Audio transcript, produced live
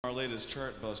Our latest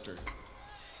chart buster.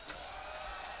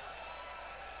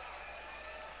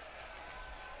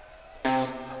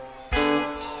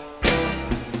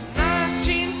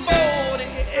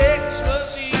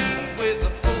 Xmas Eve with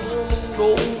the full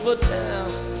moon over town.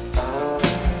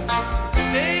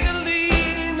 Stagger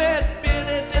met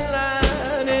Billy in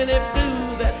line and he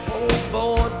blew that poor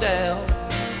boy down.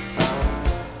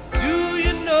 Do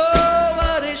you know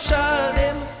what he shot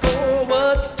him for?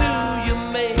 What do you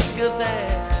make of that?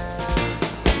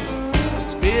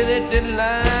 Billy did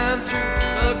line through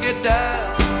lucky die.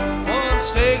 One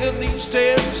Stagger leaves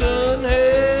Texan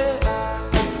head.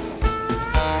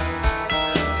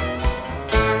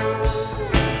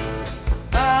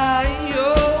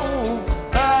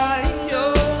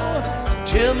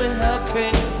 Tell me, how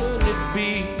can it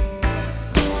be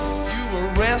you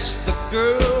arrest the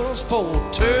girls for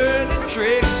turning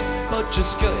tricks, but you're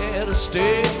scared to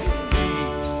stay with me?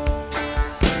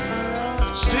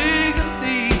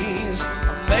 Stagger's a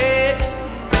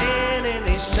man and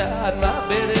he shot my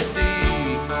Billy D.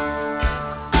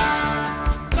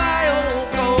 Why don't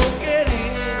go get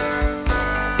in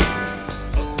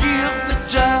or give the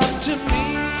job to me?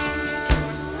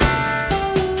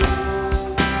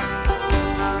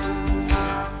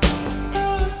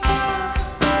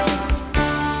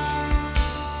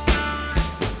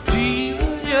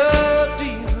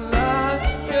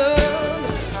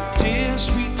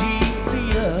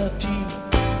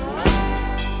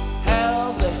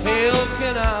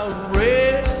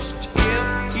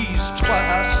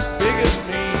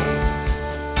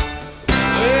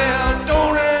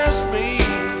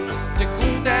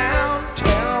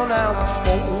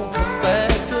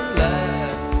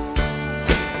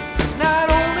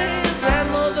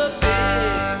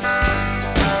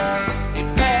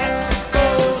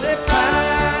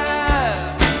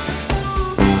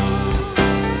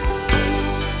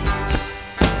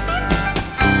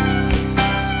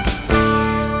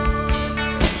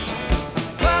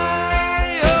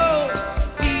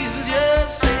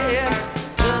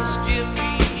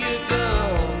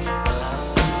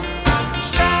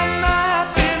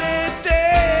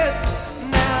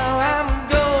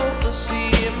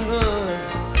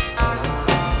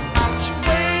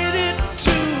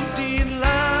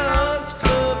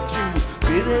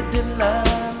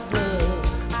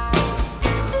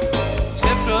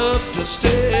 Stepped up to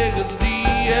Stagger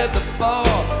at the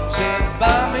bar, said,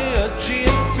 buy me a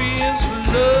gin fizz for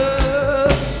love.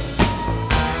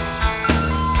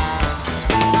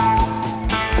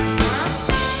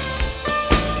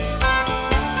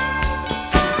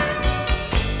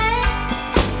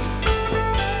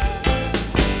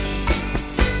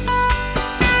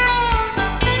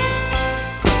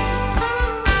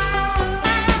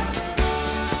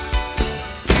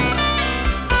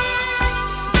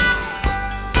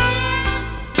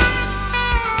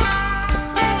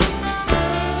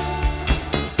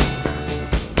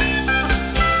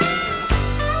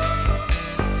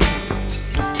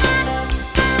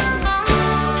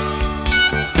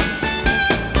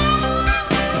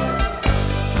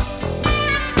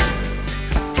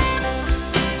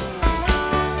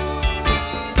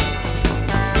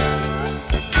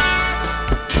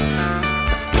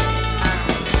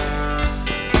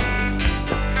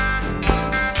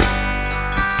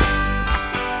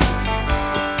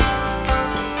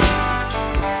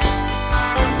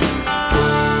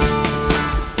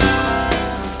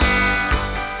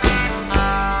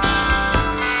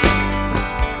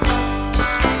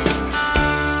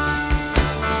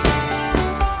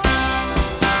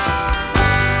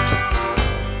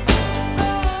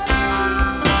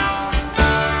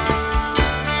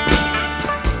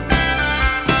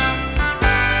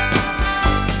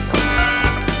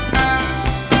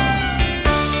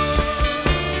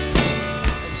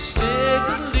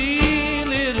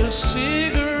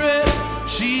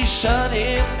 Shot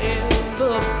him in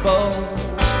the bones,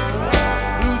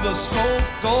 blew the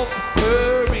smoke off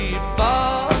her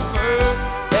revolver,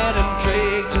 had him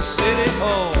dragged to City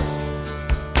Hall.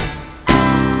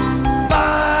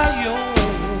 Bio,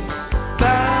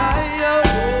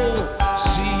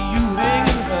 see you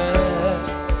hanging high.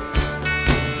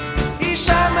 He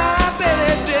shot my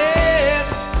Billy dead,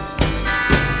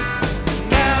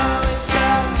 now he's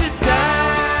got to die.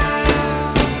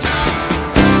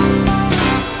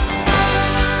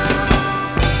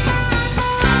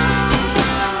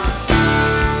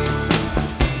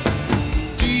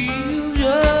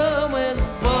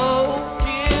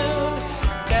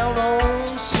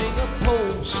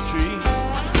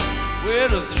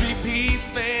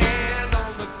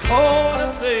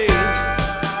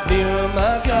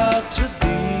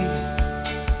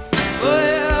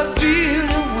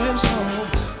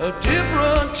 a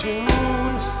different tune.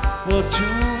 What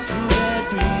tune could that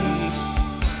be?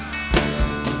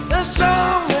 A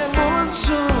song that woman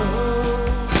sung,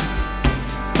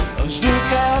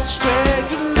 stuck out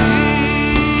staggerly.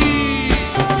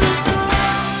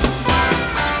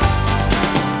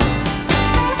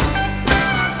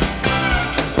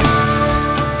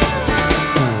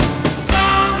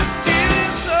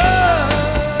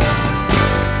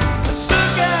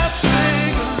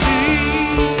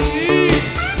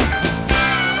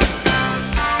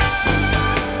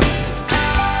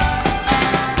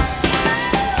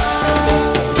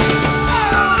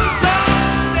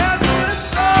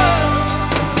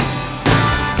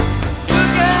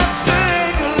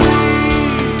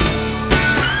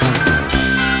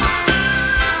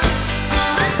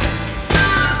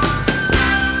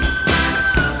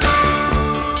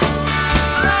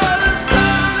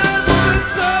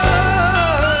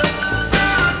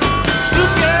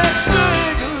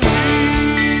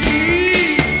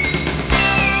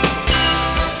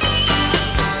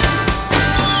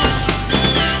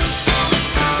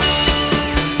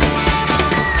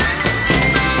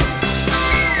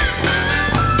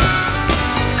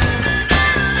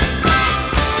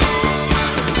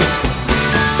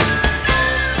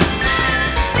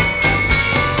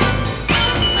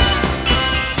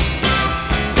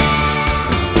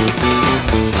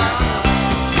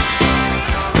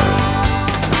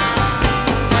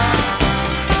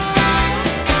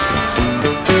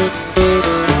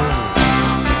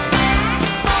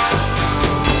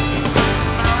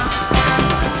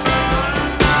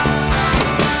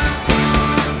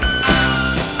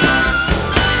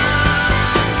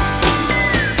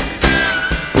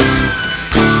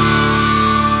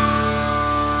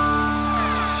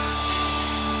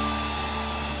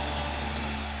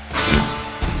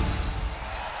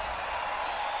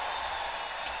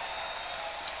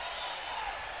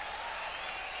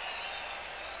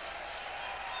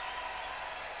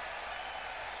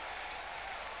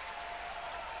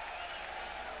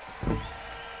 You